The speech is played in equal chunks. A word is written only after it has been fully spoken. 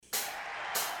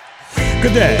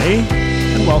Good day,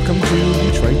 and welcome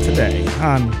to Detroit Today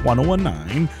on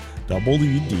 1019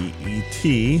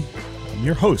 WDET. I'm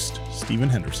your host, Stephen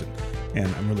Henderson,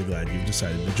 and I'm really glad you've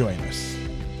decided to join us.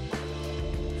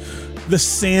 The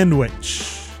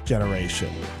sandwich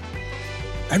generation.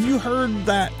 Have you heard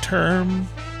that term?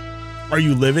 Are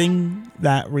you living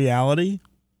that reality?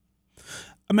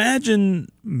 Imagine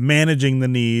managing the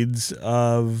needs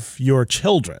of your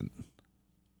children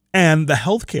and the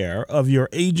health care of your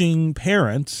aging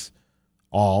parents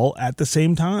all at the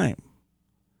same time.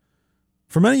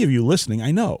 For many of you listening,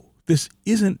 I know this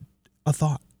isn't a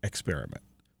thought experiment.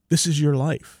 This is your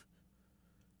life.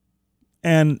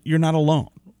 And you're not alone.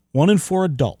 1 in 4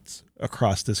 adults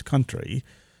across this country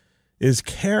is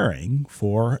caring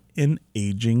for an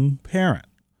aging parent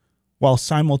while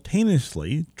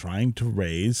simultaneously trying to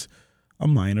raise a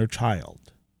minor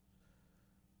child.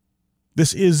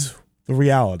 This is the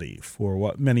reality for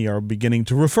what many are beginning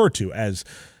to refer to as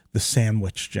the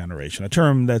sandwich generation, a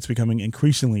term that's becoming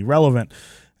increasingly relevant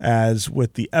as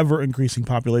with the ever-increasing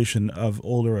population of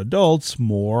older adults,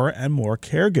 more and more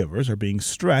caregivers are being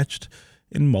stretched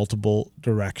in multiple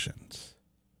directions.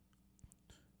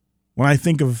 When I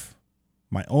think of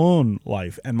my own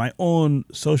life and my own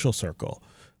social circle,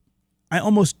 I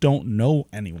almost don't know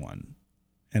anyone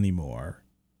anymore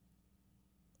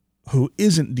who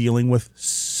isn't dealing with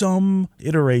some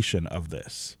iteration of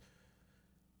this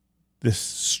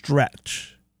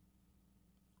stretch,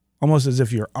 almost as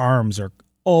if your arms are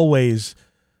always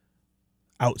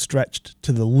outstretched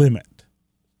to the limit,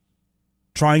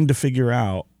 trying to figure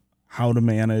out how to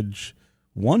manage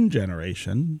one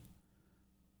generation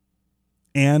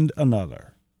and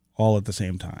another all at the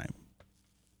same time.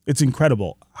 It's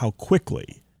incredible how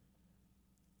quickly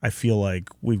I feel like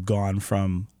we've gone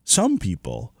from some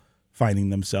people finding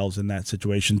themselves in that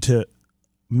situation to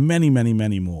many, many,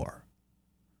 many more.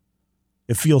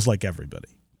 It feels like everybody.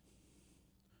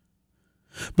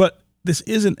 But this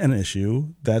isn't an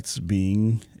issue that's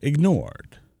being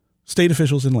ignored. State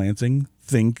officials in Lansing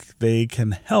think they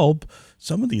can help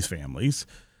some of these families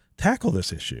tackle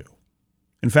this issue.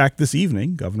 In fact, this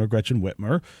evening, Governor Gretchen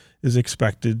Whitmer is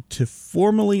expected to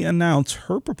formally announce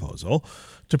her proposal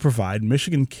to provide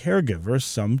Michigan caregivers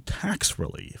some tax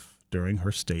relief during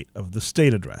her State of the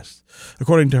State address.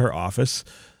 According to her office,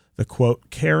 the, quote,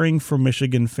 Caring for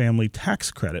Michigan Family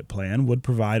Tax Credit Plan would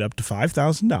provide up to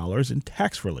 $5,000 in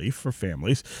tax relief for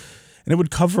families, and it would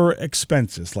cover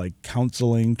expenses like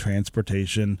counseling,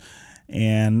 transportation,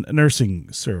 and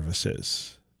nursing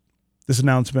services. This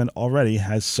announcement already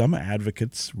has some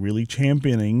advocates really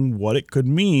championing what it could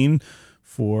mean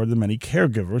for the many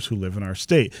caregivers who live in our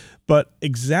state. But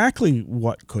exactly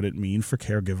what could it mean for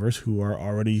caregivers who are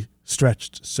already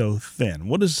stretched so thin?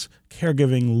 What does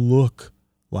caregiving look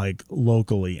like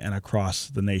locally and across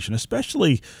the nation,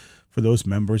 especially for those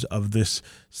members of this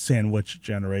sandwich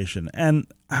generation? And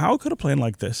how could a plan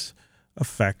like this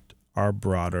affect our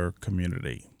broader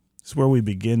community? It's where we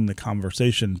begin the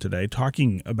conversation today,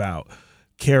 talking about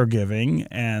caregiving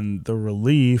and the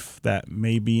relief that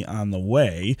may be on the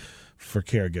way for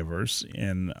caregivers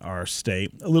in our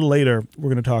state. A little later, we're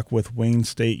going to talk with Wayne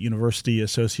State University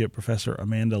Associate Professor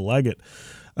Amanda Leggett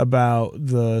about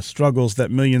the struggles that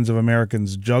millions of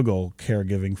Americans juggle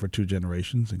caregiving for 2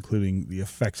 generations, including the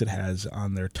effects it has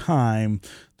on their time,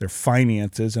 their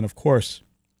finances, and of course,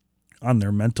 on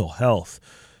their mental health.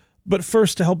 But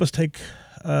first, to help us take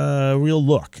a real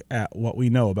look at what we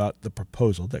know about the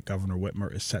proposal that Governor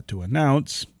Whitmer is set to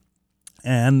announce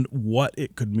and what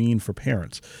it could mean for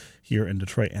parents here in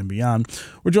Detroit and beyond,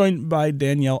 we're joined by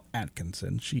Danielle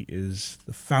Atkinson. She is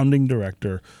the founding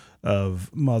director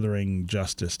of Mothering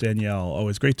Justice. Danielle,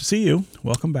 always great to see you.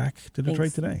 Welcome back to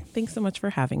Detroit Today. Thanks so much for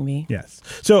having me. Yes.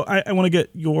 So I want to get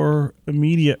your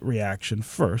immediate reaction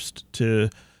first to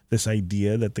this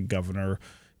idea that the governor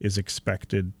is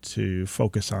expected to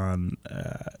focus on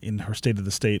in her State of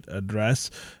the State address,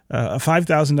 a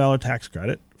 $5,000 tax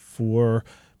credit for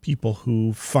people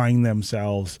who find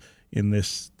themselves in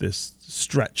this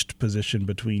stretched position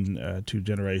between 2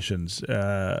 generations.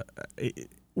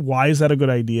 Why is that a good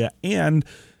idea? And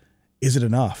is it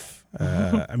enough?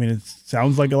 I mean, it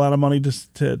sounds like a lot of money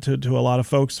to a lot of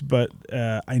folks, but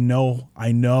I know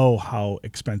how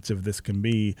expensive this can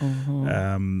be.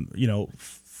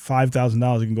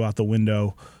 $5,000 can go out the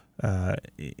window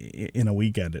in a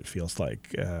weekend. It feels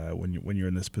like when you're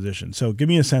in this position. So, give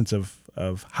me a sense of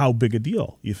how big a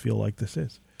deal you feel like this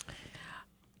is.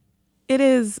 It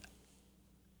is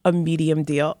a medium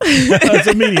deal. It's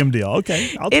a medium deal.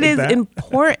 Okay, I'll take that. It is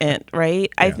important, right?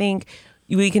 Yeah. I think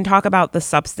we can talk about the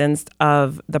substance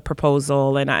of the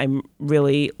proposal, and I'm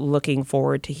really looking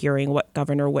forward to hearing what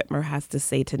Governor Whitmer has to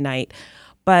say tonight.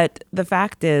 But the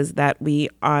fact is that we,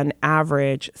 on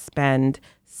average, spend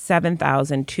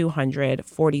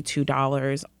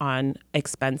 $7,242 on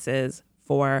expenses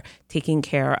for taking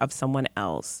care of someone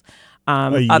else,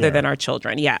 other than our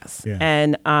children. Yes. Yeah.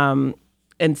 And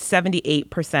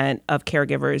 78% of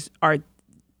caregivers are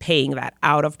paying that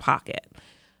out of pocket.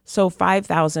 So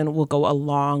 $5,000 will go a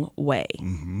long way.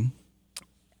 Mm-hmm.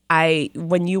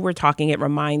 When you were talking, it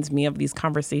reminds me of these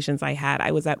conversations I had.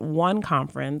 I was at one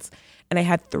conference and I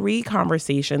had 3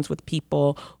 conversations with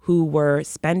people who were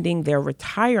spending their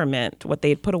retirement, what they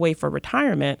had put away for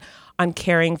retirement, on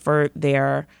caring for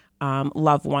their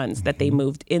loved ones that they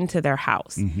moved into their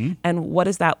house. Mm-hmm. And what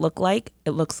does that look like?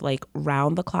 It looks like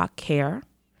round-the-clock care,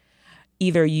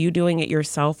 either you doing it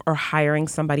yourself or hiring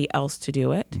somebody else to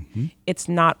do it. Mm-hmm. It's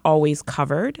not always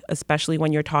covered, especially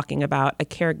when you're talking about a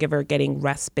caregiver getting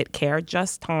respite care,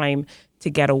 just time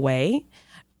to get away.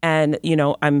 And,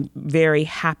 I'm very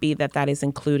happy that that is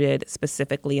included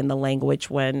specifically in the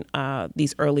language when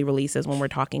these early releases, when we're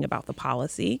talking about the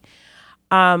policy.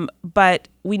 But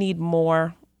we need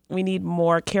more. We need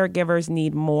more. Caregivers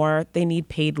need more. They need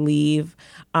paid leave.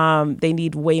 They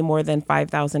need way more than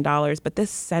 $5,000. But this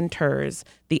centers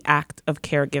the act of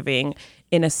caregiving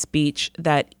in a speech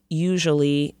that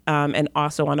usually, and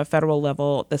also on a federal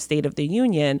level, the State of the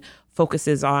Union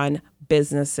focuses on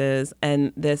businesses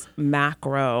and this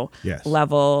macro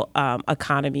level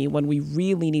economy, when we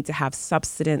really need to have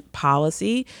substantive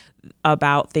policy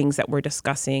about things that we're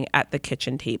discussing at the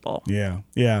kitchen table. Yeah.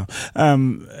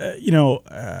 One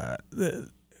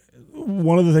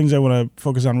of the things I want to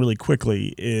focus on really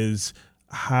quickly is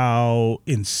how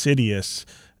insidious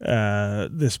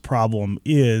this problem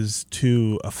is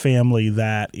to a family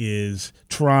that is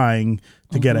trying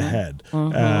to get ahead.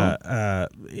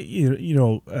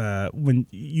 When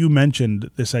you mentioned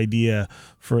this idea,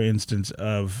 for instance,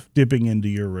 of dipping into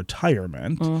your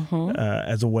retirement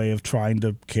as a way of trying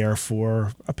to care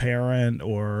for a parent,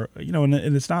 or,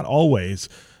 and it's not always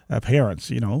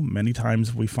parents. Many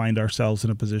times we find ourselves in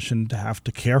a position to have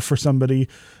to care for somebody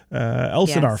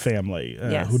else in our family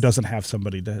who doesn't have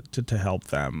somebody to help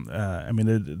them.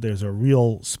 There's a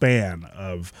real span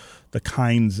of the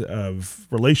kinds of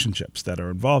relationships that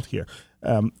are involved here.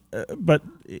 But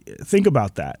think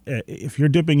about that. If you're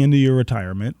dipping into your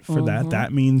retirement for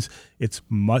that means it's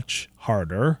much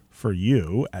harder for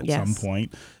you at some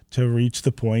point to reach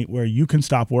the point where you can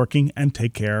stop working and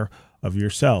take care of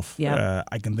yourself.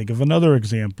 I can think of another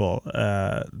example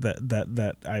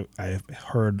that I've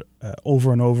heard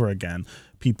over and over again.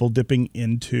 People dipping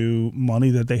into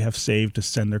money that they have saved to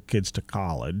send their kids to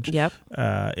college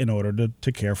in order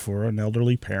to care for an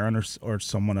elderly parent or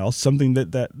someone else, something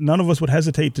that none of us would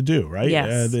hesitate to do, right?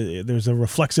 There's a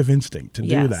reflexive instinct to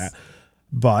do that.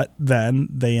 But then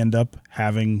they end up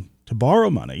having to borrow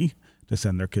money to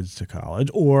send their kids to college,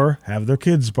 or have their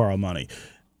kids borrow money.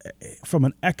 From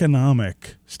an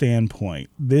economic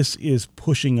standpoint, this is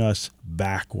pushing us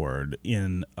backward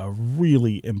in a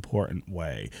really important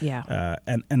way.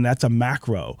 And that's a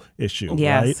macro issue,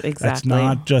 right? Exactly. That's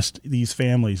not just these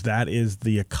families. That is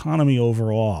the economy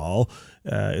overall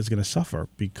is going to suffer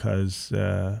because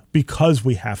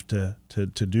we have to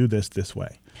do this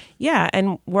way. Yeah,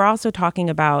 and we're also talking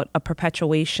about a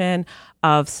perpetuation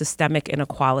of systemic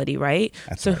inequality, right?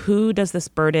 So who does this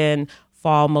burden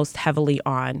fall most heavily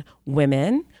on?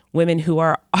 Women who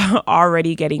are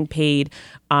already getting paid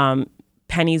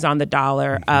pennies on the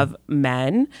dollar of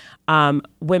men,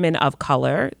 women of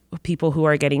color, people who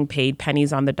are getting paid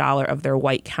pennies on the dollar of their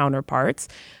white counterparts,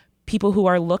 people who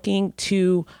are looking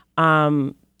to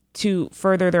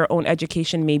further their own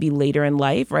education maybe later in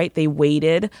life, right? They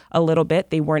waited a little bit.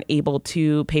 They weren't able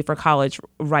to pay for college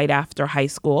right after high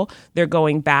school. They're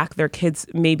going back. Their kids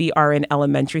maybe are in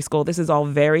elementary school. This is all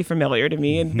very familiar to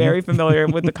me and very familiar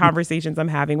with the conversations I'm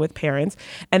having with parents.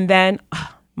 And then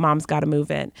mom's got to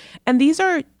move in. And these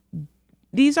are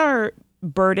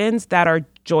burdens that are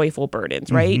joyful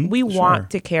burdens, right? We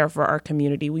want to care for our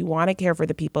community. We want to care for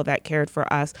the people that cared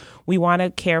for us. We want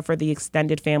to care for the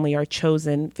extended family, our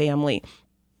chosen family.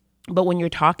 But when you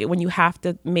have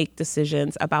to make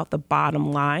decisions about the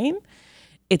bottom line,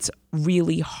 it's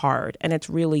really hard and it's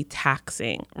really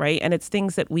taxing, right? And it's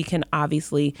things that we can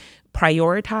obviously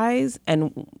prioritize.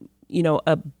 And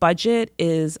a budget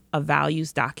is a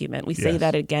values document. We say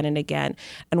that again and again.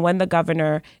 And when the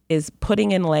governor is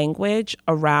putting in language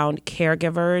around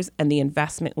caregivers and the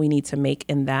investment we need to make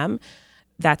in them,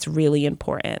 that's really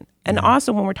important. And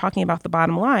also when we're talking about the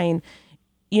bottom line,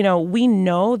 we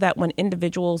know that when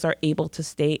individuals are able to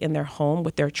stay in their home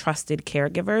with their trusted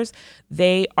caregivers,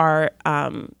 they are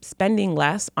spending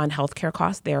less on healthcare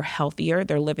costs. They're healthier,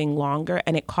 they're living longer,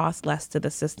 and it costs less to the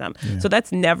system. Yeah. So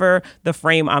that's never the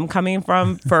frame I'm coming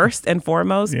from first and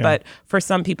foremost. Yeah. But for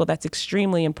some people, that's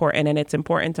extremely important. And it's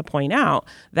important to point out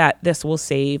that this will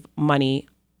save money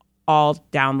all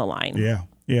down the line. Yeah,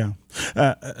 yeah.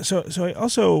 So I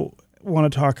also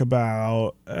want to talk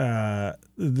about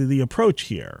the approach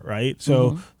here, right?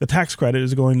 So the tax credit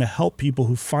is going to help people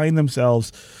who find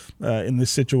themselves in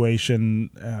this situation,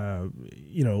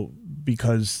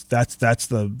 because that's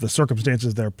the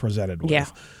circumstances they're presented with. Yeah.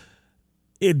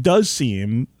 It does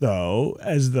seem, though,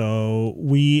 as though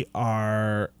we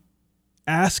are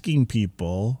asking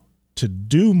people to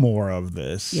do more of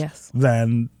this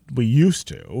than we used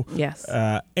to. Yes.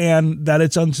 And that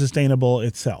it's unsustainable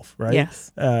itself, right?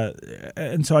 Yes.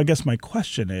 And so I guess my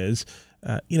question is,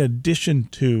 in addition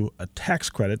to a tax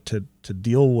credit to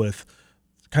deal with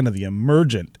kind of the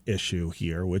emergent issue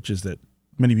here, which is that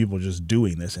many people are just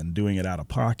doing this and doing it out of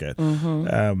pocket,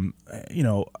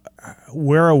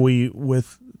 where are we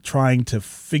with trying to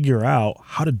figure out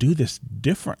how to do this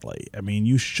differently? I mean,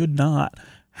 you should not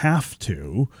have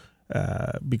to,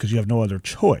 because you have no other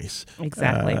choice.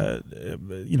 Exactly.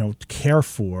 Care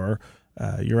for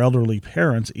your elderly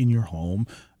parents in your home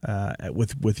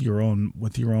with your own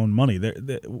money.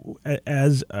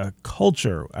 As a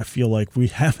culture, I feel like we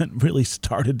haven't really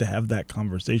started to have that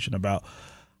conversation about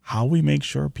how we make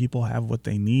sure people have what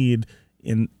they need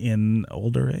in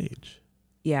older age.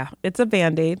 Yeah, it's a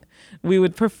Band-Aid. We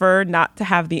would prefer not to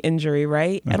have the injury,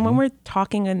 right? And when we're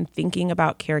talking and thinking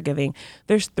about caregiving,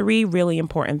 there's 3 really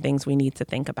important things we need to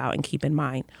think about and keep in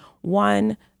mind.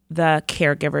 One, the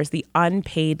caregivers, the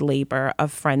unpaid labor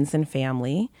of friends and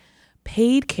family,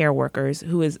 paid care workers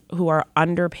who are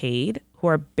underpaid, who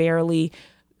are barely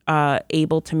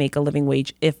able to make a living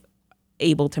wage, if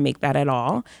able to make that at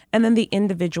all, and then the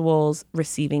individuals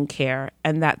receiving care,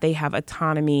 and that they have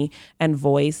autonomy and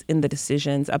voice in the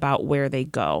decisions about where they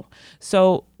go.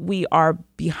 So we are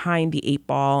behind the 8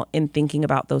 ball in thinking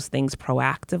about those things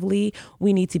proactively.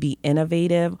 We need to be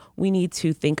innovative. We need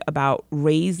to think about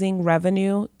raising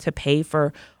revenue to pay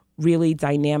for really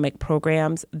dynamic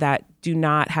programs that do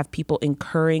not have people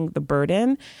incurring the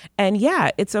burden. And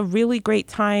yeah, it's a really great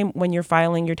time when you're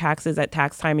filing your taxes at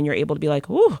tax time and you're able to be like,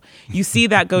 ooh, you see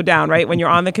that go down, right? When you're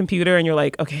on the computer and you're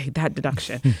like, okay, that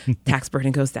deduction, tax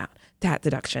burden goes down, that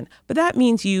deduction. But that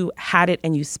means you had it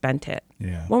and you spent it.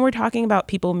 Yeah. When we're talking about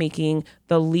people making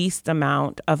the least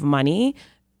amount of money,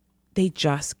 they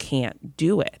just can't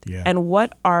do it. Yeah. And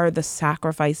what are the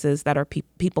sacrifices that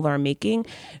people are making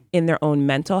in their own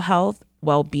mental health,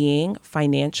 well-being,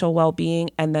 financial well-being,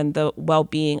 and then the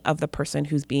well-being of the person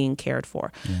who's being cared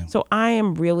for? Yeah. So I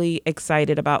am really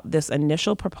excited about this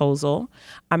initial proposal.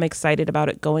 I'm excited about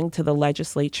it going to the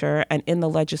legislature. And in the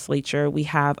legislature, we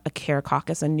have a care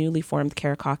caucus, a newly formed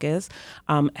care caucus,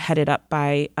 headed up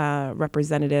by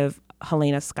Representative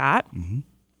Helena Scott,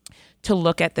 to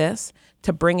look at this,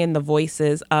 to bring in the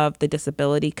voices of the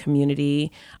disability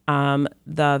community,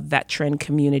 the veteran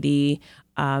community,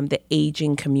 the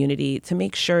aging community, to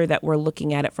make sure that we're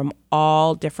looking at it from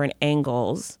all different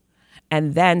angles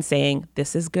and then saying,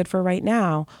 this is good for right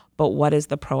now, but what is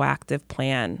the proactive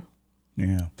plan?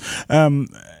 Yeah.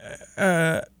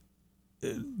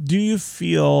 Do you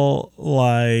feel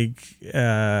like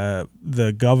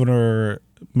the governor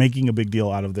making a big deal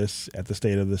out of this at the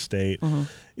state of the state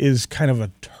is kind of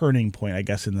a turning point, I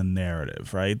guess, in the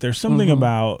narrative, right? There's something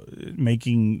about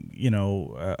making,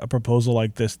 a proposal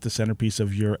like this the centerpiece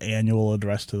of your annual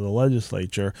address to the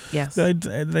legislature. Yes.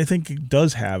 that I think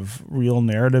does have real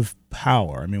narrative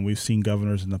power. I mean, we've seen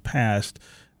governors in the past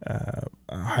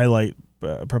highlight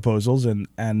proposals and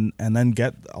then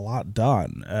get a lot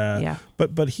done.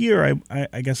 But here,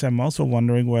 I guess I'm also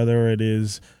wondering whether it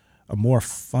is a more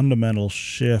fundamental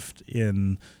shift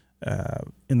in the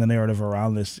narrative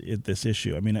around this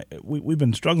issue. I mean, we've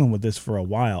been struggling with this for a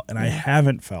while, and I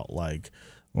haven't felt like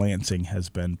Lansing has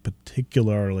been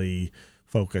particularly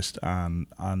focused on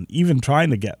even trying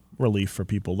to get relief for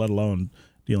people, let alone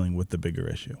dealing with the bigger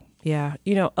issue. Yeah.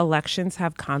 Elections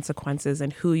have consequences,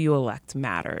 and who you elect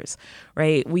matters,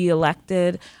 right? We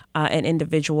elected an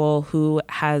individual who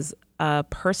has a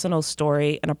personal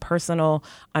story and a personal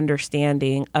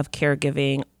understanding of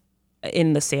caregiving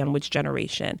in the sandwich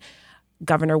generation.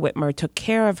 Governor Whitmer took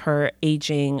care of her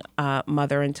aging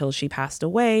mother until she passed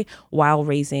away while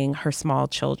raising her small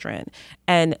children.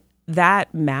 And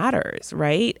that matters,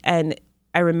 right? And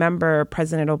I remember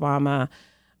President Obama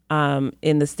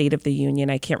in the State of the Union,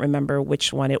 I can't remember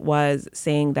which one it was,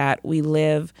 saying that we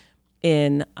live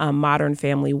in a Modern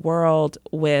Family world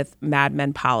with Mad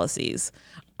Men policies.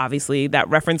 Obviously, that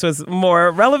reference was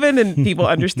more relevant and people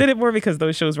understood it more because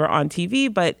those shows were on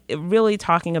TV, but really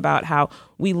talking about how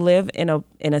we live in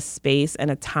a space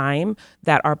and a time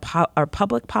that our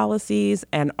public policies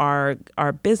and our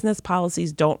business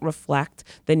policies don't reflect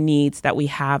the needs that we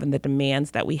have and the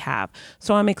demands that we have.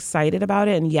 So I'm excited about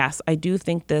it. And yes, I do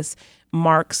think this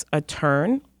marks a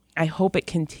turn. I hope it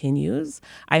continues.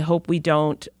 I hope we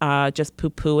don't just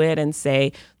poo-poo it and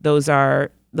say those are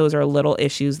little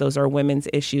issues, those are women's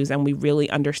issues, and we really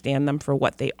understand them for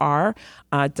what they are,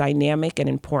 dynamic and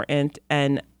important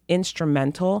and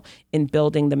instrumental in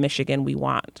building the Michigan we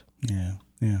want.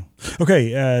 Yeah.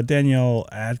 Okay, Danielle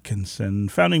Atkinson,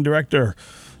 founding director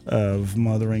of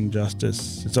Mothering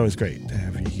Justice. It's always great to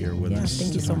have you here with us.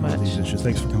 Thank you so much. These issues.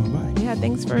 Thanks for coming by. Yeah,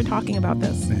 thanks for talking about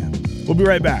this. Yeah. We'll be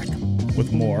right back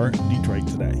with more Detroit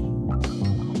Today.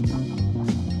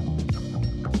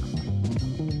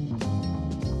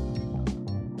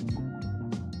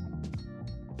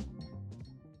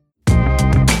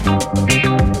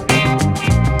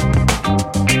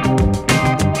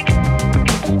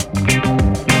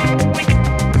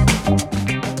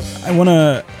 I want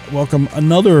to welcome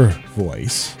another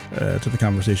voice to the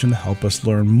conversation to help us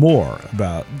learn more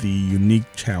about the unique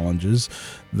challenges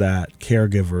that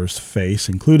caregivers face,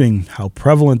 including how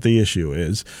prevalent the issue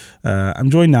is.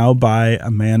 I'm joined now by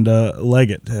Amanda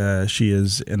Leggett. She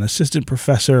is an assistant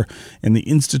professor in the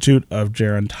Institute of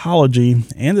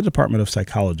Gerontology and the Department of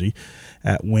Psychology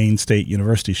at Wayne State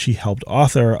University. She helped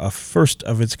author a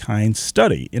first-of-its-kind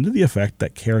study into the effect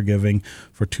that caregiving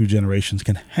for two generations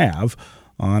can have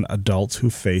on adults who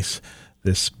face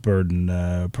this burden.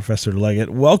 Professor Leggett,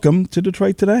 welcome to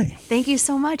Detroit Today. Thank you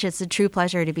so much. It's a true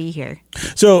pleasure to be here.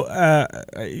 So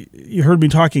you heard me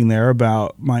talking there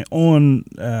about my own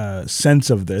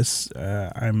sense of this.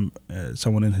 I'm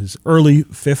someone in his early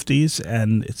 50s,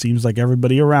 and it seems like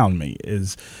everybody around me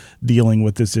is dealing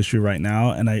with this issue right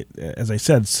now. And as I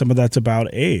said, some of that's about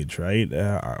age, right?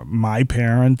 My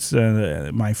parents,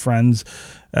 my friends'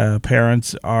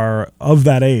 parents are of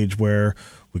that age where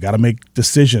we got to make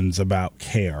decisions about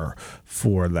care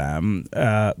for them,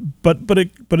 but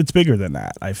it's bigger than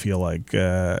that. I feel like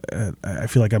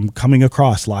I'm coming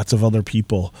across lots of other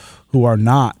people who are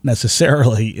not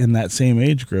necessarily in that same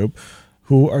age group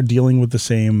who are dealing with the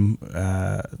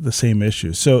same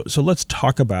issues. So let's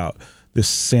talk about this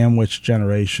sandwich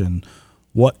generation.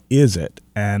 What is it,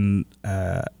 and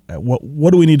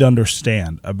what do we need to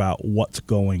understand about what's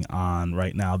going on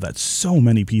right now that so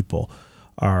many people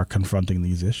are confronting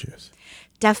these issues?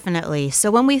 Definitely. So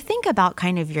when we think about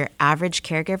kind of your average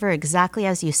caregiver, exactly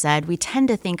as you said, we tend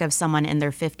to think of someone in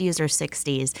their 50s or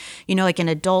 60s, like an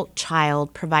adult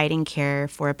child providing care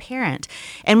for a parent.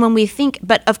 And when we think,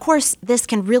 but of course, this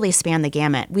can really span the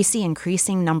gamut. We see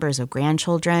increasing numbers of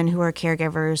grandchildren who are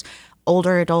caregivers,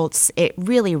 older adults. It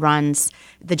really runs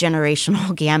the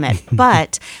generational gamut.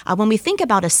 But when we think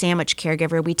about a sandwich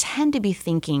caregiver, we tend to be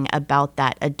thinking about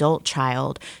that adult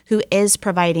child who is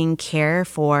providing care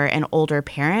for an older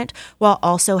parent while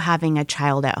also having a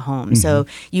child at home. Mm-hmm. So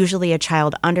usually a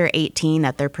child under 18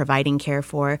 that they're providing care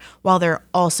for while they're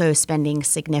also spending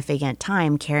significant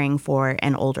time caring for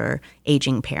an older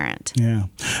aging parent. Yeah.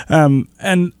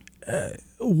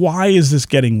 Why is this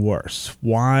getting worse?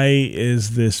 Why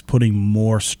is this putting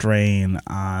more strain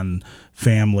on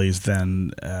families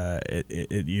than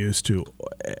it used to?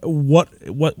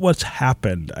 What's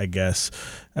happened, I guess,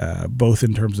 both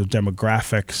in terms of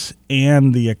demographics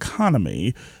and the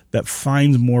economy that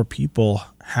finds more people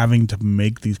having to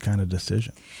make these kind of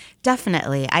decisions?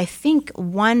 Definitely. I think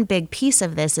one big piece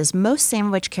of this is most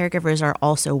sandwich caregivers are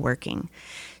also working.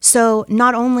 So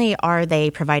not only are they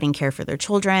providing care for their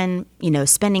children,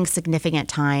 spending significant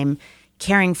time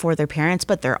caring for their parents,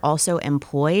 but they're also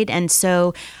employed. And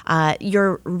so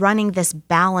you're running this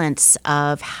balance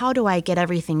of how do I get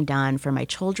everything done for my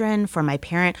children, for my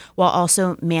parent, while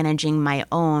also managing my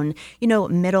own,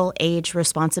 middle-age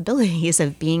responsibilities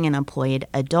of being an employed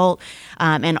adult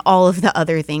and all of the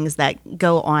other things that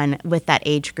go on with that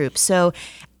age group. So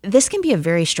this can be a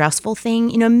very stressful thing.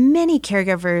 Many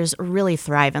caregivers really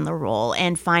thrive in the role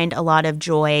and find a lot of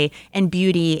joy and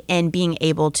beauty in being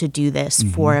able to do this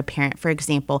for a parent, for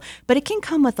example. But it can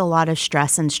come with a lot of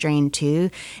stress and strain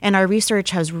too. And our research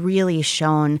has really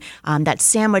shown that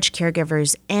sandwich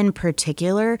caregivers in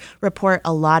particular report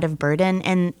a lot of burden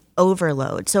and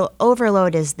overload. So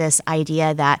overload is this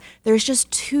idea that there's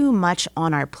just too much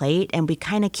on our plate and we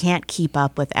kind of can't keep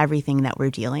up with everything that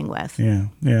we're dealing with.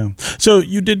 Yeah. So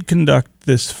you did conduct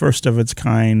this first of its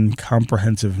kind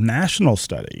comprehensive national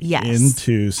study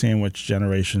into sandwich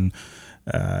generation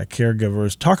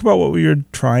caregivers. Talk about what you're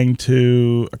trying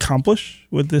to accomplish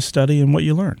with this study and what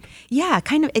you learned. Yeah,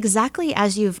 kind of exactly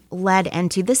as you've led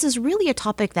into. This is really a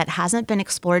topic that hasn't been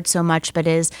explored so much, but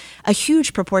is a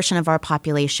huge proportion of our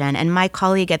population. And my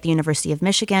colleague at the University of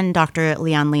Michigan, Dr.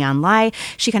 Leon Lai,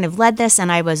 she kind of led this,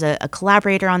 and I was a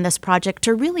collaborator on this project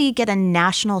to really get a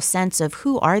national sense of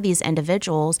who are these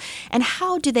individuals and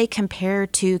how do they compare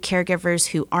to caregivers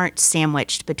who aren't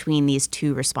sandwiched between these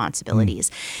two responsibilities.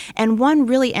 And one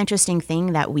really interesting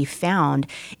thing that we found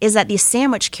is that these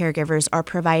sandwich caregivers are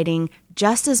providing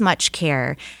just as much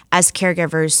care as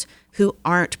caregivers who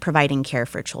aren't providing care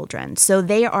for children. So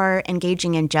they are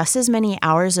engaging in just as many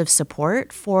hours of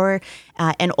support for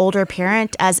an older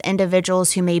parent as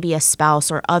individuals who may be a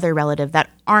spouse or other relative that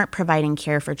aren't providing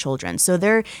care for children. So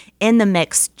they're in the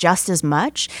mix just as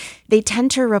much. They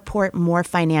tend to report more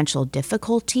financial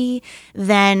difficulty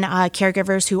than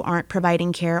caregivers who aren't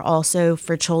providing care also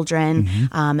for children.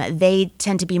 They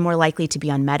tend to be more likely to be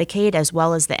on Medicaid, as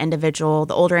well as the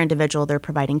older individual they're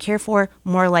providing care for,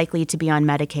 more likely to be on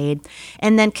Medicaid.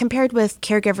 And then compared with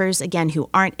caregivers, again, who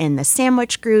aren't in the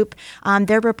sandwich group,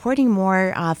 they're reporting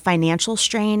more financial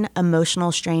strain,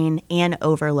 emotional strain, and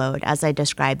overload, as I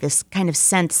described, this kind of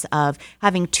sense of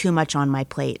having too much on my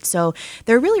plate. So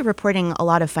they're really reporting a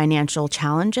lot of financial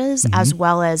challenges as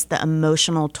well as the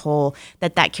emotional toll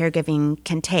that caregiving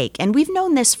can take. And we've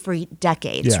known this for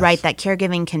decades, right? That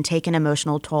caregiving can take an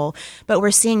emotional toll, but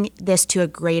we're seeing this to a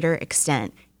greater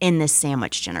extent in this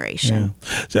sandwich generation.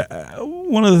 So,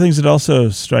 one of the things that also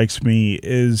strikes me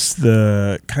is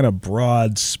the kind of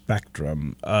broad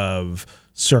spectrum of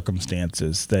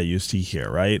circumstances that you see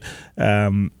here, right?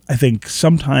 I think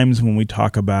sometimes when we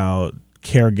talk about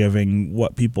caregiving,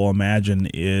 what people imagine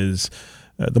is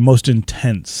the most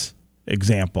intense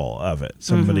example of it.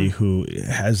 Somebody who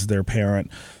has their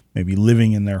parent maybe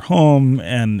living in their home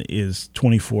and is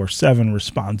 24/7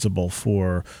 responsible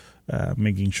for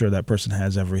making sure that person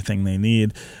has everything they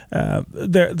need.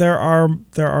 There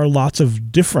are lots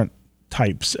of different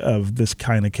types of this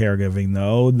kind of caregiving,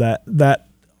 though, that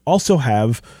also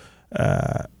have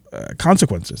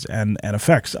consequences and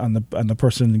effects on the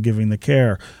person giving the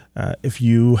care. If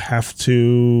you have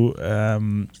to,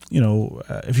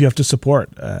 if you have to support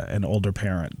an older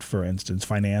parent, for instance,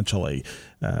 financially,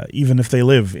 even if they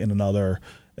live in another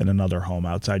home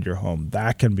outside your home,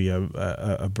 that can be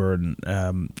a burden.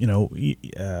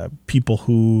 People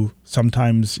who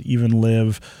sometimes even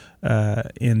live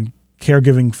in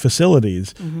caregiving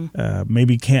facilities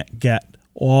maybe can't get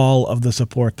all of the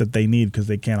support that they need because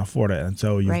they can't afford it. And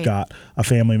so you've got a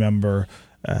family member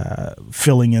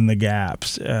filling in the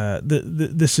gaps.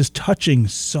 This is touching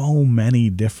so many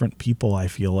different people, I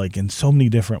feel like, in so many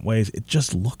different ways. It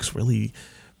just looks really,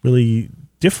 really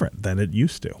different than it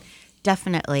used to.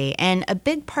 Definitely. And a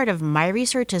big part of my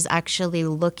research is actually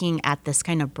looking at this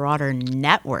kind of broader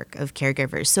network of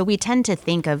caregivers. So we tend to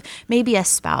think of maybe a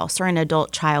spouse or an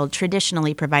adult child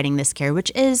traditionally providing this care,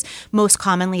 which is most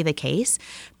commonly the case.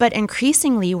 But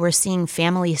increasingly, we're seeing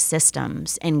family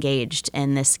systems engaged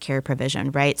in this care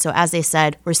provision, right? So as I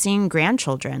said, we're seeing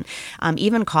grandchildren,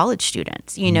 even college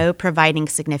students, providing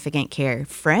significant care,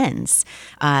 friends,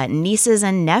 nieces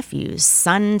and nephews,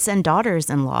 sons and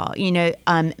daughters-in-law,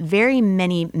 very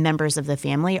many members of the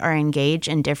family are engaged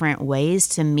in different ways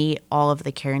to meet all of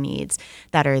the care needs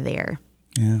that are there.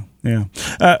 Yeah.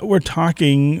 We're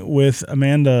talking with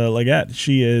Amanda Leggett.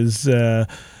 She is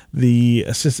the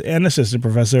assistant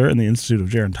professor in the Institute of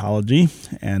Gerontology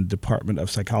and Department of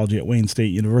Psychology at Wayne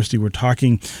State University. We're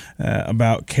talking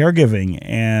about caregiving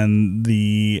and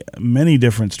the many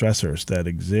different stressors that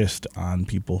exist on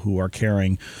people who are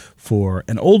caring for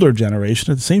an older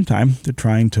generation. At the same time, they're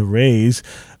trying to raise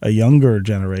a younger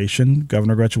generation.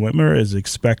 Governor Gretchen Whitmer is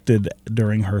expected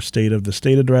during her State of the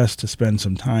State address to spend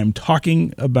some time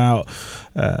talking about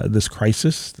this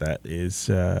crisis that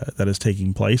is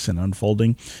taking place and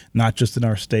unfolding, not just in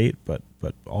our state, but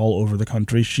all over the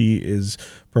country. She is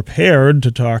prepared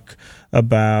to talk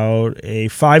about a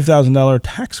 $5,000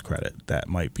 tax credit that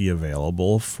might be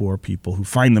available for people who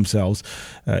find themselves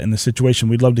in this situation.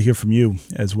 We'd love to hear from you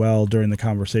as well during the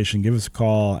conversation. Give us a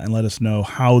call and let us know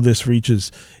how this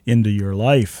reaches into your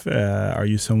life. Are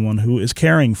you someone who is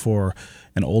caring for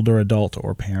an older adult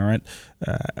or parent?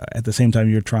 At the same time,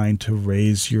 you're trying to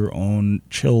raise your own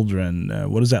children.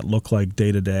 What does that look like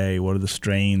day to day? What are the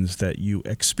strains that you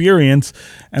experience?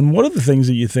 And what are the things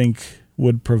that you think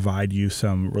would provide you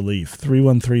some relief.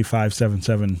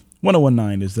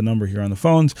 313-577-1019 is the number here on the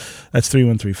phones. That's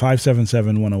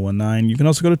 313-577-1019. You can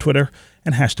also go to Twitter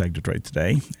and hashtag Detroit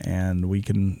Today, and we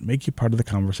can make you part of the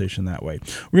conversation that way.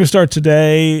 We're going to start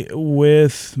today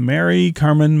with Mary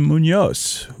Carmen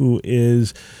Munoz, who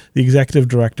is the executive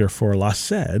director for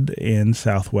Leggett in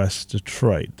Southwest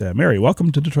Detroit. Mary,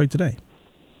 welcome to Detroit Today.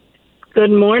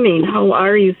 Good morning. How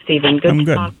are you, Stephen? I'm good.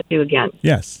 To talk with you again.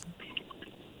 Yes.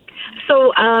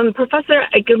 So, Professor,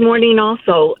 good morning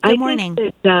also. Good morning. I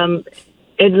think that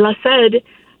at Leggett,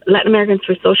 Latin Americans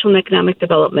for Social and Economic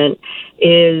Development,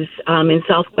 is in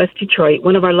Southwest Detroit.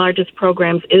 One of our largest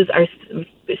programs is our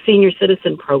senior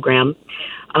citizen program.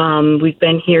 We've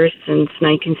been here since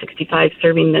 1965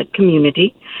 serving the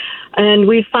community. And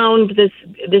we found this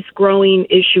growing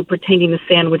issue pertaining to the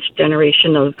sandwich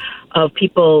generation of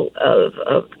people,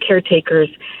 of caretakers,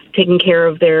 taking care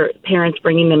of their parents,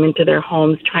 bringing them into their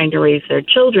homes, trying to raise their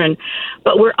children.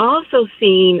 But we're also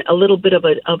seeing a little bit of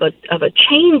a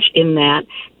change in that,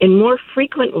 and more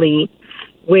frequently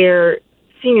where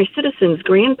senior citizens,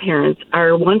 grandparents,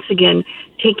 are once again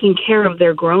taking care of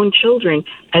their grown children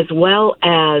as well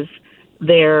as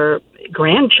their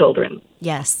grandchildren.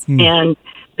 Yes. And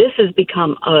this has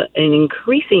become an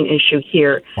increasing issue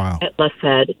here at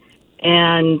Leggett,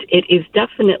 and it is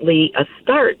definitely a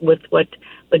start with what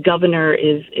the governor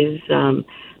is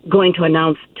going to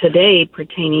announce today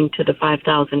pertaining to the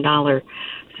 $5,000.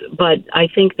 But I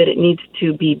think that it needs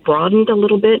to be broadened a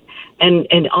little bit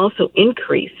and also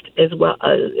increased as well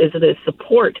as the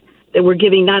support that we're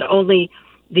giving not only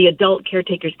the adult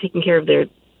caretakers taking care of their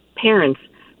parents,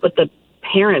 but the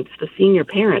parents, the senior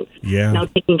parents, now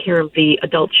taking care of the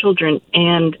adult children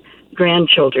and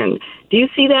grandchildren. Do you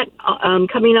see that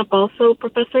coming up also,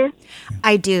 Professor?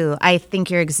 I do. I think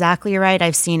you're exactly right.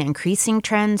 I've seen increasing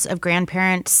trends of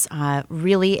grandparents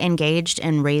really engaged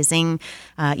in raising,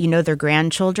 their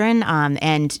grandchildren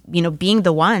and, being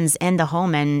the ones in the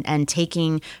home and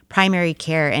taking primary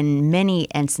care in many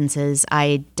instances.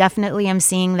 I definitely am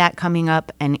seeing that coming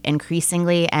up and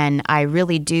increasingly, and I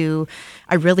really do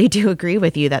agree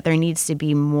with you that there needs to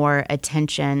be more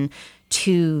attention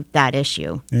to that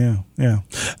issue. Yeah.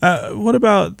 What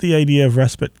about the idea of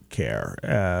respite care,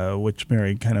 which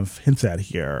Mary kind of hints at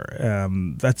here?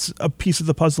 That's a piece of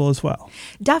the puzzle as well.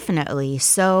 Definitely.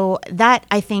 So that,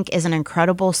 I think, is an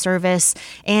incredible service,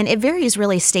 and it varies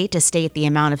really state to state the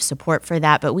amount of support for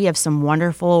that, but we have some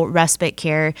wonderful respite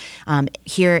care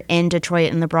here in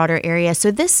Detroit and the broader area.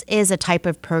 So this is a type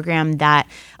of program that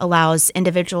allows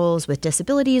individuals with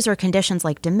disabilities or conditions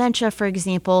like dementia, for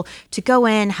example, to go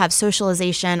in, have socialization,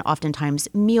 oftentimes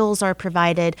meals are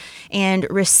provided, and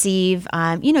receive,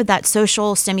 that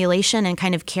social stimulation and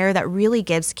kind of care that really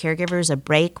gives caregivers a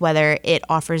break, whether it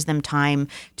offers them time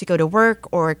to go to work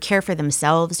or care for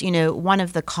themselves. One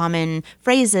of the common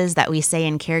phrases that we say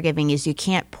in caregiving is you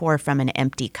can't pour from an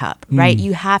empty cup, right?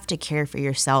 You have to care for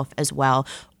yourself as well,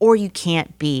 or you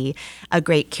can't be a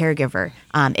great caregiver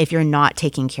if you're not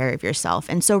taking care of yourself.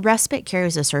 And so respite care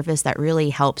is a service that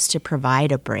really helps to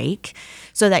provide a break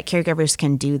so that caregivers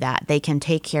can do that. They can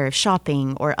take care of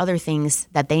shopping or other things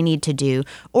that they need to do,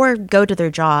 or go to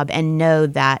their job and know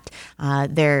that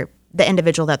the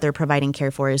individual that they're providing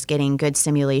care for is getting good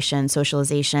stimulation,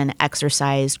 socialization,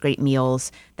 exercise, great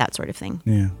meals, that sort of thing.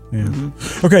 Yeah.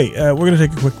 Mm-hmm. Okay, we're going to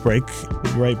take a quick break.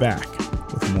 We'll be right back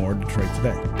with more Detroit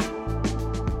Today.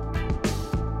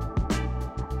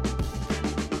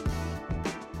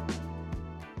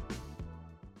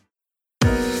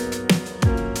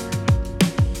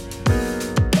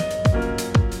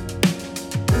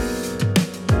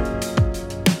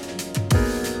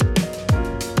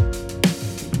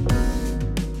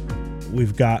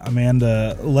 We've got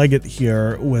Amanda Leggett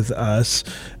here with us.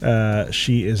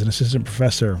 She is an assistant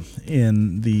professor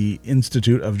in the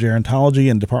Institute of Gerontology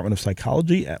and Department of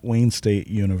Psychology at Wayne State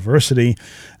University.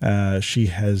 She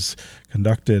has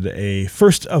conducted a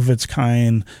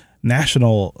first-of-its-kind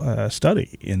national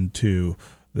study into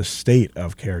the state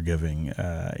of caregiving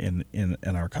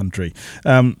in our country.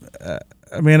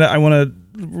 Amanda, I want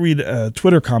to read a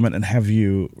Twitter comment and have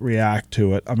you react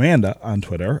to it. Amanda on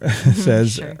Twitter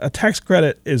says, Sure. A tax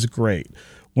credit is great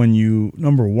when you,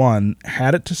 number one,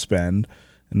 had it to spend,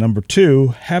 and number two,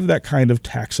 have that kind of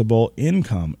taxable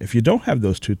income. If you don't have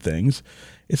those two things,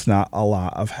 it's not a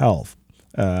lot of help.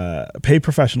 Pay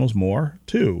professionals more,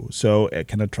 too, so it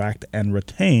can attract and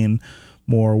retain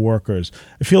more workers.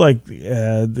 I feel like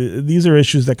these are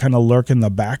issues that kind of lurk in the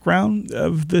background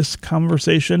of this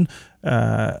conversation.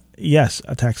 Yes,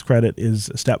 a tax credit is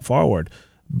a step forward,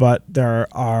 but there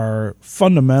are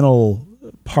fundamental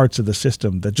parts of the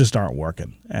system that just aren't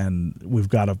working, and we've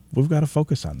got to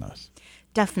focus on those.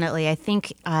 Definitely. I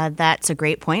think that's a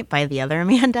great point by the other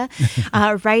Amanda.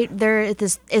 Right? There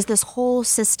is this whole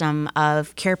system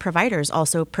of care providers,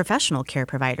 also professional care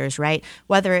providers, right?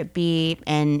 Whether it be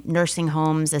in nursing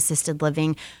homes, assisted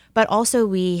living, but also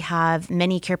we have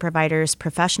many care providers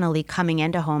professionally coming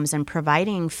into homes and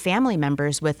providing family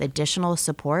members with additional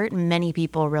support. Many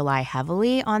people rely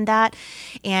heavily on that.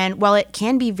 And while it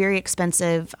can be very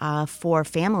expensive for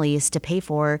families to pay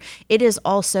for, it is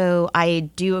also, I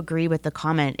do agree with the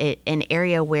comment, an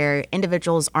area where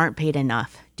individuals aren't paid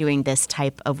enough doing this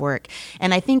type of work.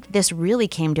 And I think this really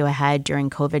came to a head during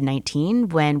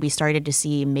COVID-19 when we started to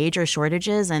see major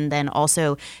shortages and then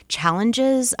also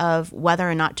challenges of whether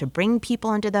or not to bring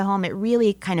people into the home. It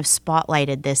really kind of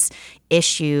spotlighted this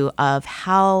issue of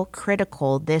how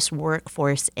critical this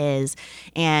workforce is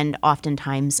and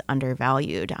oftentimes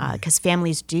undervalued because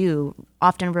families do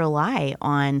often rely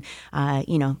on,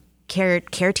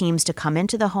 care teams to come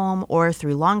into the home or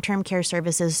through long-term care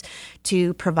services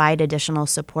to provide additional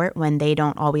support when they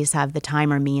don't always have the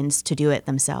time or means to do it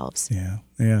themselves.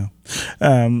 Yeah.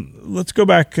 Let's go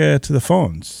back to the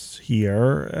phones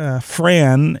here.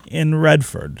 Fran in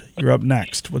Redford, you're up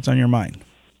next. What's on your mind?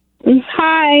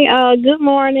 Hi. Good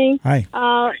morning. Hi.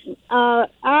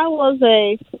 I was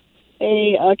a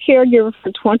caregiver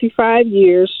for 25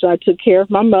 years. So I took care of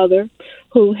my mother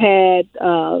who had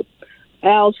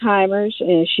Alzheimer's,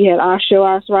 and she had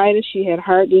osteoarthritis, she had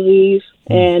heart disease,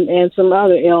 and some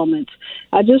other ailments.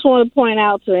 I just want to point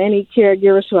out to any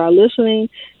caregivers who are listening,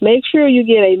 make sure you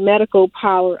get a medical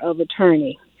power of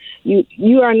attorney.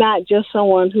 You are not just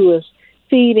someone who is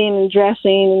feeding and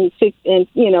dressing and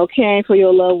caring for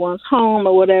your loved one's home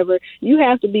or whatever. You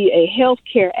have to be a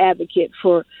healthcare advocate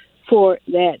for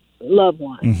that loved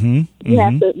one. Mm-hmm.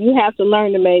 You have to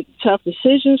learn to make tough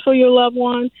decisions for your loved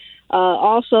one.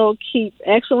 Also, keep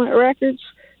excellent records.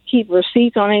 Keep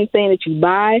receipts on anything that you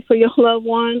buy for your loved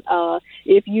one.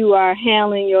 If you are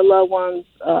handling your loved one's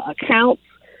accounts,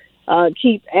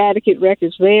 keep adequate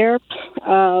records there.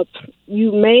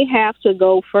 You may have to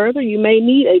go further. You may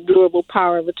need a durable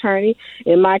power of attorney.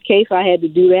 In my case, I had to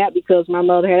do that because my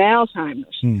mother had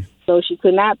Alzheimer's. So she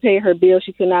could not pay her bills.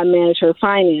 She could not manage her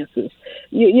finances.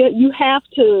 You have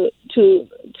to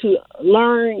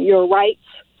learn your rights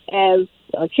as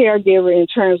a caregiver in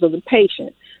terms of the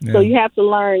patient. Yeah. So you have to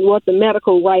learn what the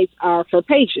medical rights are for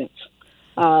patients.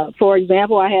 For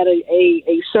example, I had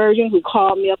a surgeon who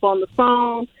called me up on the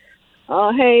phone.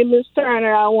 Hey, Ms.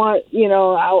 Turner, I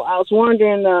was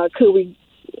wondering, could we,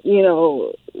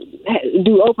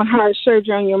 do open heart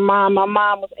surgery on your mom? My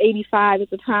mom was 85 at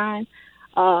the time.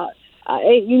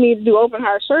 You need to do open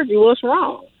heart surgery. What's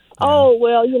wrong? Yeah. Oh,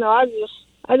 well,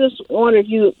 I just wonder if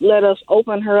you let us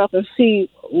open her up and see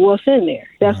what's in there.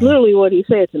 That's literally what he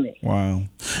said to me. Wow.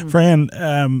 Fran,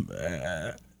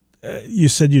 you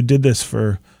said you did this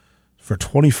for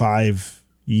 25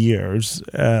 years.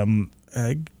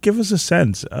 Give us a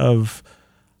sense of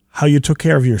how you took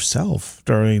care of yourself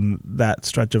during that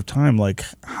stretch of time, like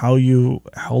how you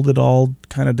held it all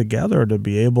kind of together to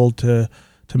be able to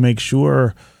make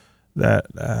sure that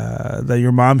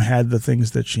your mom had the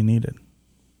things that she needed.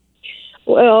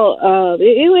 Well,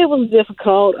 it was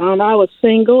difficult. I was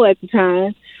single at the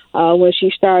time when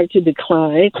she started to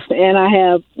decline, and I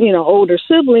have, older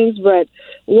siblings, but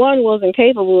one was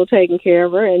incapable of taking care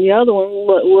of her, and the other one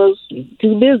was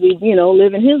too busy,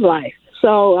 living his life.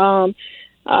 So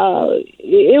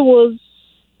it was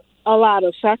a lot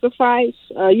of sacrifice.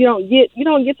 You don't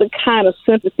get the kind of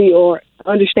sympathy or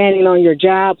understanding on your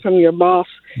job from your boss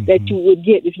that you would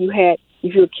get if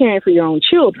you're caring for your own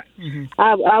children. Mm-hmm.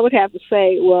 I would have to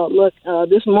say, well, look,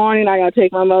 this morning I got to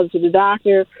take my mother to the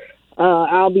doctor.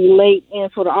 I'll be late in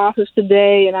for the office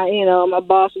today, and my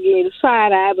boss would give me the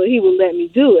side eye, but he would let me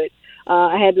do it.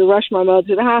 I had to rush my mother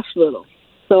to the hospital.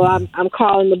 So I'm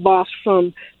calling the boss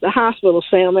from the hospital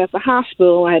saying I'm at the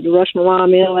hospital. I had to rush my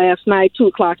mom in last night,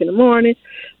 2:00 in the morning.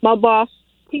 My boss,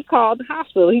 he called the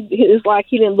hospital. It's like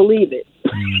he didn't believe it.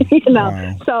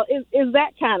 Wow. So it's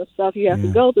that kind of stuff you have to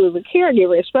go through as a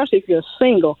caregiver, especially if you're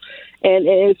single and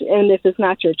if it's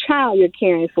not your child you're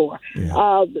caring for.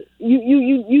 Yeah.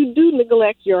 You do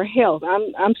neglect your health.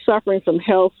 I'm suffering from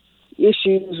health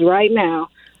issues right now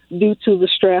due to the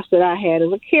stress that I had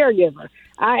as a caregiver.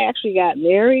 I actually got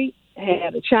married,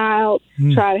 had a child,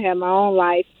 tried to have my own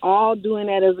life, all doing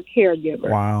that as a caregiver.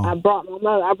 Wow. I brought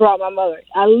my mother.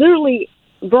 I literally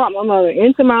brought my mother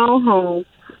into my own home,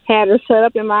 had her set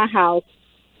up in my house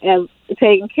and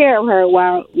taking care of her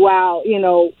while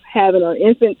having an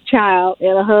infant child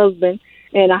and a husband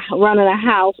and running a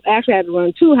house. Actually, I had to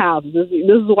run 2 houses. This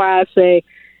is why I say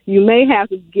you may have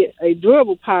to get a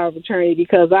durable power of attorney,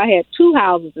 because I had 2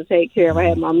 houses to take care of. I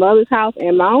had my mother's house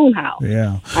and my own house.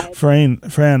 Yeah. Fran,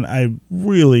 I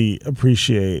really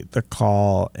appreciate the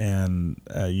call and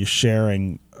you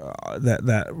sharing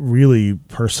that really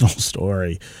personal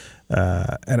story.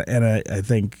 And I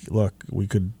think, look, we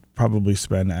could probably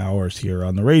spend hours here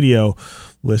on the radio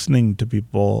listening to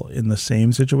people in the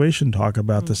same situation talk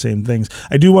about the same things.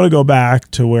 I do want to go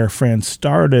back to where Fran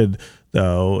started,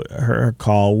 though, her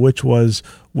call, which was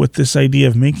with this idea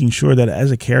of making sure that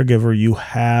as a caregiver you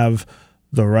have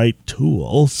the right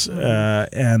tools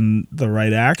and the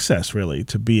right access, really,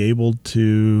 to be able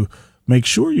to make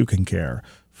sure you can care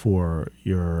for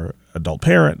your adult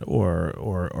parent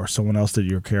or someone else that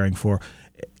you're caring for.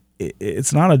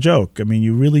 It's not a joke. I mean,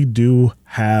 you really do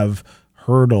have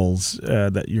hurdles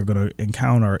that you're going to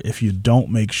encounter if you don't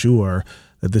make sure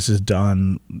that this is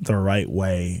done the right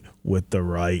way with the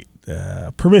right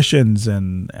permissions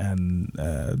and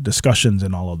discussions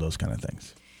and all of those kind of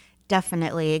things.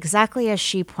 Definitely. Exactly as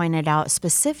she pointed out,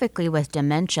 specifically with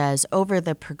dementias, over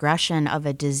the progression of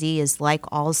a disease like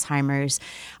Alzheimer's,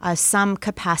 some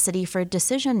capacity for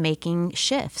decision-making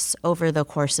shifts over the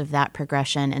course of that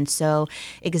progression. And so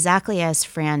exactly as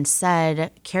Fran said,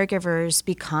 caregivers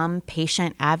become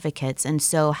patient advocates. And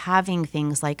so having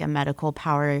things like a medical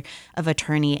power of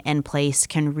attorney in place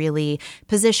can really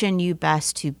position you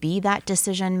best to be that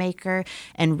decision maker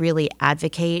and really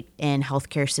advocate in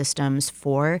healthcare systems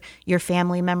for your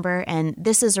family member. And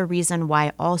this is a reason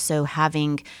why also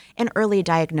having an early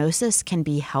diagnosis can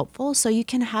be helpful. So you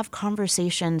can have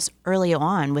conversations early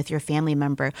on with your family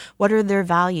member. What are their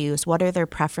values? What are their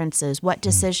preferences? What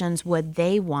decisions would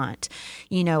they want?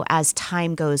 As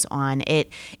time goes on,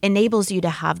 it enables you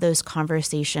to have those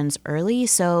conversations early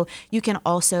so you can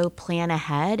also plan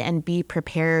ahead and be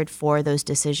prepared for those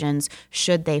decisions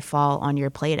should they fall on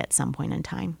your plate at some point in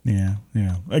time. Yeah.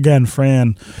 Again,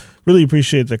 Fran, really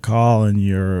appreciate the call and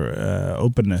your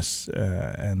openness,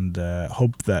 and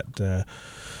hope that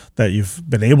you've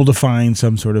been able to find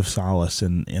some sort of solace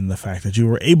in the fact that you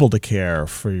were able to care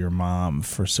for your mom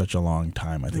for such a long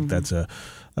time. I think that's a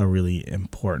really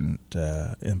important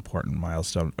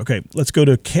milestone. Okay, let's go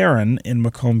to Karen in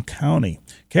Macomb County.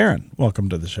 Karen, welcome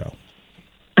to the show.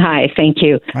 Hi, thank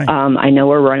you. Hi. I know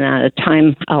we're running out of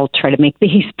time. I'll try to make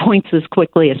these points as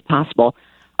quickly as possible.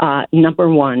 Number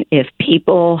one, if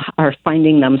people are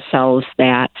finding themselves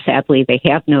that sadly they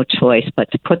have no choice but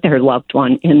to put their loved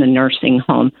one in the nursing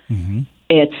home,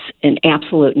 it's an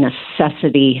absolute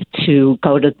necessity to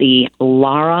go to the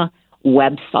LARA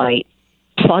website,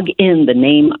 plug in the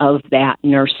name of that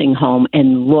nursing home,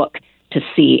 and look to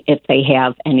see if they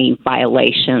have any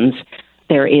violations.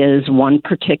 There is one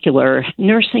particular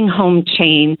nursing home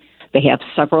chain. They have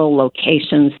several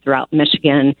locations throughout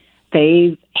Michigan.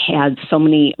 They've had so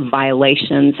many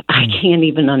violations, I can't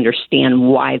even understand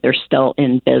why they're still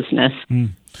in business.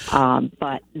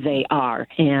 But they are,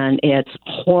 and it's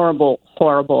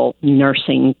horrible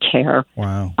nursing care.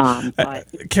 Wow.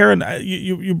 Karen,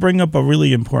 you bring up a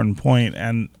really important point,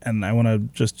 and I want to,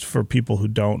 just for people who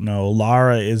don't know,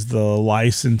 LARA is the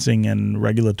Licensing and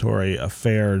Regulatory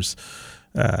Affairs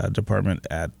Department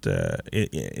at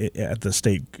the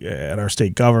state, at our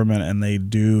state government, and they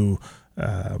do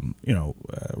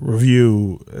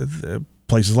review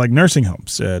places like nursing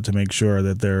homes to make sure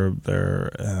that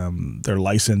they're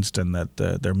licensed and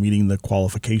that they're meeting the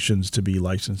qualifications to be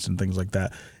licensed and things like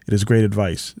that. It is great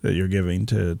advice that you're giving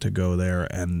to go there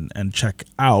and check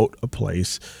out a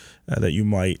place that you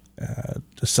might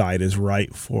decide is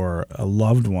right for a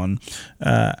loved one.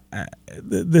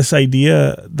 This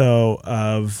idea, though,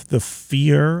 of the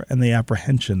fear and the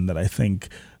apprehension that I think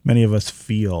many of us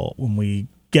feel when we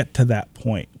get to that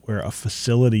point where a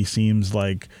facility seems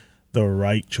like the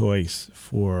right choice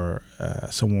for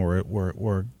someone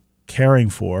we're caring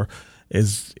for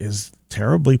is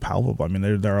terribly palpable. I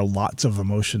mean, there are lots of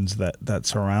emotions that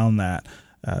surround that.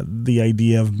 The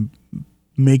idea of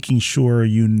making sure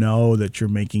that you're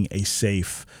making a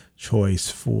safe choice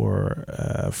for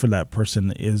that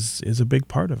person is a big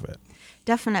part of it.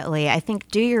 Definitely. I think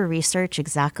do your research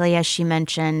exactly as she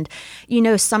mentioned.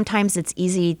 Sometimes it's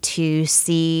easy to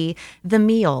see the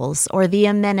meals or the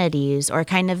amenities or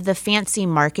kind of the fancy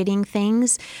marketing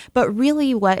things. But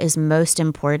really what is most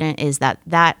important is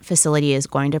that facility is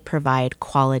going to provide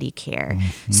quality care.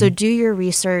 So do your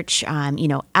research,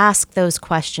 ask those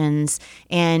questions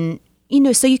and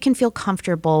so you can feel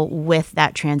comfortable with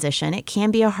that transition. It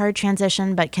can be a hard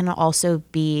transition, but can also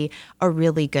be a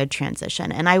really good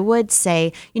transition. And I would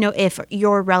say, if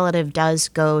your relative does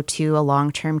go to a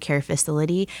long-term care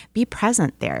facility, be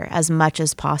present there as much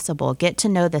as possible. Get to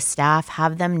know the staff,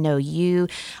 have them know you,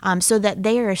 so that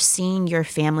they are seeing your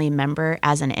family member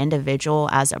as an individual,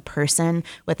 as a person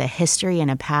with a history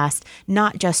and a past,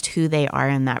 not just who they are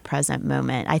in that present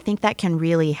moment. I think that can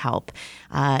really help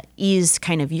ease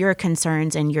kind of your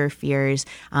concerns and your fears.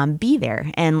 Be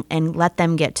there and let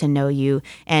them get to know you.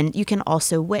 And you can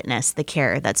also witness the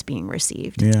care that's being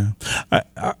received. Yeah.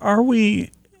 Are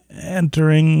we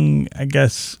entering, I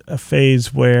guess, a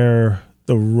phase where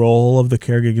the role of the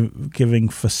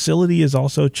caregiving facility is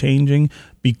also changing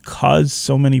because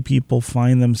so many people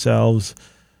find themselves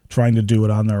trying to do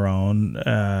it on their own?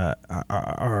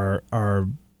 Are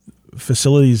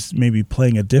facilities maybe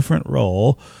playing a different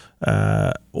role,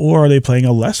 or are they playing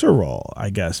a lesser role, I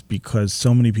guess, because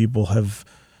so many people have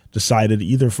decided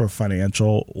either for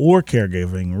financial or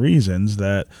caregiving reasons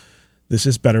that this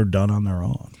is better done on their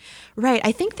own? Right.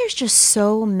 I think there's just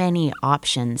so many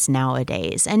options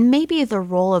nowadays. And maybe the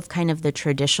role of kind of the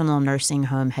traditional nursing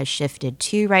home has shifted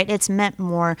too, right? It's meant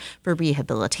more for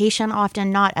rehabilitation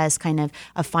often, not as kind of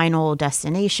a final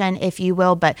destination, if you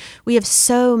will. But we have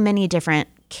so many different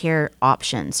care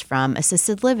options, from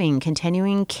assisted living,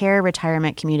 continuing care,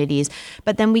 retirement communities.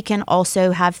 But then we can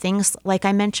also have things like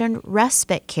I mentioned,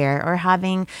 respite care, or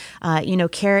having,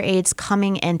 care aides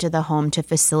coming into the home to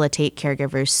facilitate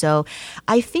caregivers. So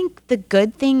I think the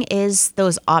good thing is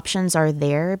those options are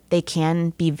there. They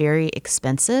can be very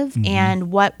expensive,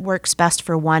 and what works best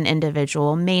for one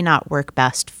individual may not work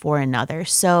best for another.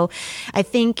 So I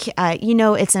think,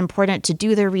 it's important to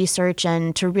do the research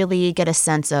and to really get a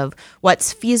sense of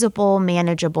what's feasible,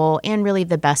 manageable, and really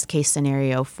the best case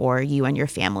scenario for you and your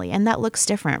family. And that looks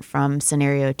different from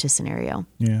scenario to scenario.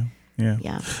 Yeah.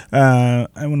 Yeah.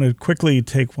 I want to quickly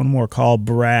take one more call.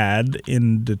 Brad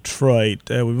in Detroit.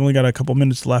 We've only got a couple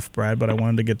minutes left, Brad, but I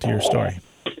wanted to get to your story.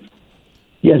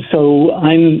 Yeah, so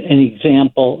I'm an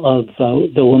example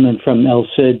of the woman from El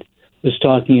Cid was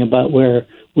talking about, where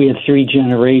we have three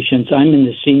generations. I'm in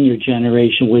the senior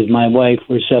generation with my wife.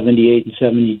 We're 78 and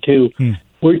 72.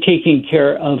 We're taking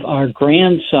care of our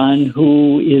grandson,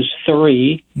 who is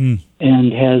 3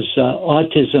 and has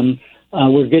autism.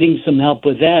 We're getting some help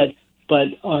with that. But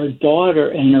our daughter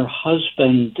and her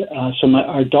husband,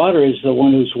 our daughter is the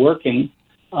one who's working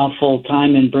full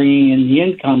time and bringing in the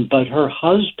income, but her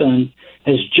husband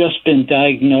has just been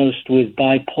diagnosed with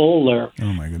bipolar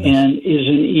and is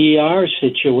an ER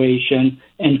situation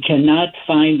and cannot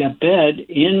find a bed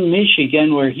in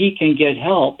Michigan where he can get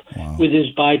help with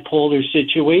his bipolar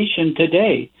situation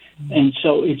today. And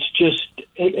so it's just,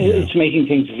 it's making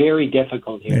things very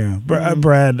difficult here. Yeah.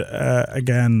 Brad,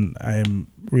 again, I'm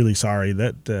really sorry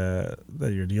that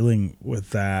you're dealing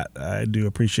with that. I do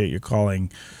appreciate you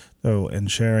calling, though, and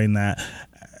sharing that.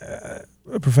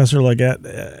 Professor Leggett,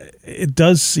 it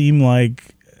does seem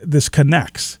like this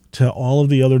connects to all of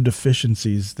the other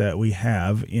deficiencies that we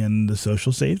have in the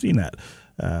social safety net.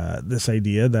 This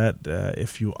idea that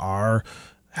if you are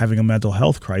having a mental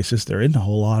health crisis, there isn't a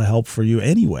whole lot of help for you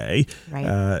anyway.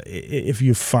 Right. If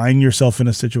you find yourself in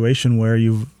a situation where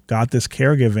you've got this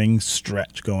caregiving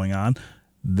stretch going on,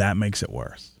 that makes it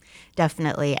worse.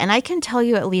 Definitely. And I can tell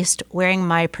you, at least wearing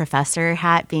my professor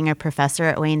hat, being a professor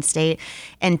at Wayne State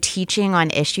and teaching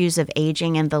on issues of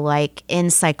aging and the like in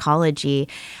psychology,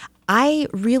 I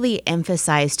really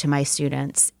emphasize to my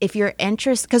students, if you're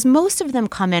interested, because most of them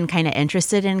come in kind of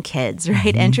interested in kids,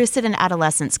 right? Interested in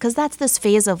adolescence, because that's this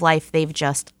phase of life they've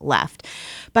just left.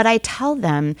 But I tell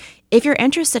them, if you're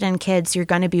interested in kids, you're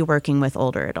going to be working with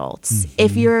older adults.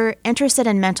 If you're interested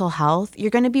in mental health, you're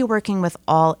going to be working with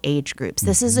all age groups.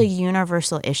 This is a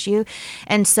universal issue.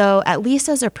 And so, at least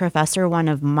as a professor, one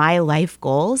of my life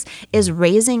goals is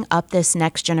raising up this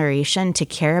next generation to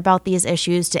care about these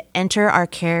issues, to enter our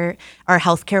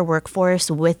healthcare workforce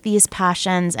with these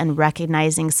passions and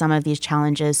recognizing some of these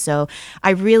challenges. So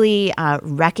I really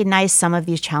recognize some of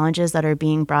these challenges that are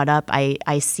being brought up.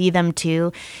 I see them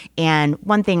too. And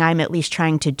one thing I'm at least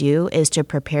trying to do is to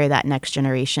prepare that next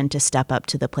generation to step up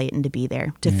to the plate and to be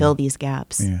there to fill these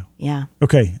gaps. Yeah.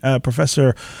 Okay.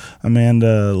 Professor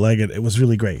Amanda Leggett, it was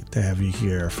really great to have you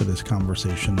here for this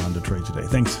conversation on Detroit Today.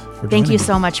 Thanks for joining me. Thank you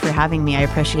so much for having me. I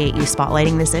appreciate you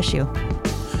spotlighting this issue.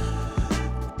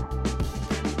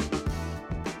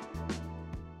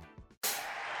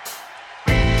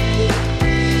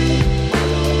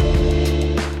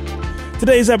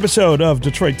 Today's episode of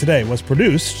Detroit Today was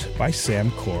produced by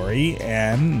Sam Corey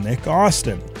and Nick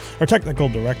Austin. Our technical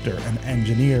director and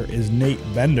engineer is Nate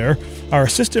Bender. Our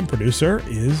assistant producer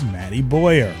is Maddie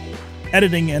Boyer.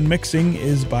 Editing and mixing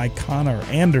is by Connor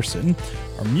Anderson.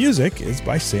 Our music is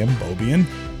by Sam Bobian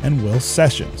and Will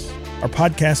Sessions. Our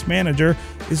podcast manager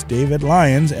is David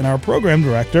Lyons, and our program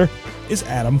director is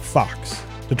Adam Fox.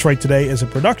 Detroit Today is a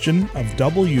production of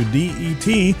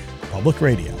WDET Public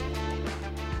Radio.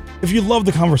 If you love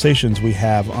the conversations we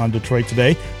have on Detroit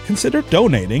Today, consider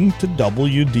donating to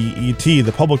WDET,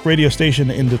 the public radio station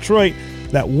in Detroit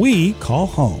that we call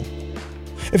home.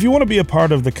 If you want to be a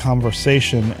part of the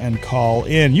conversation and call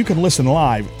in, you can listen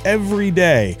live every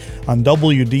day on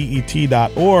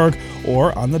WDET.org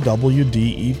or on the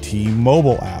WDET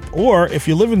mobile app. Or if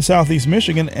you live in Southeast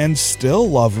Michigan and still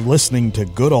love listening to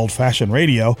good old-fashioned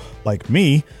radio like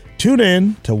me, tune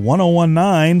in to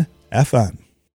 101.9 FM.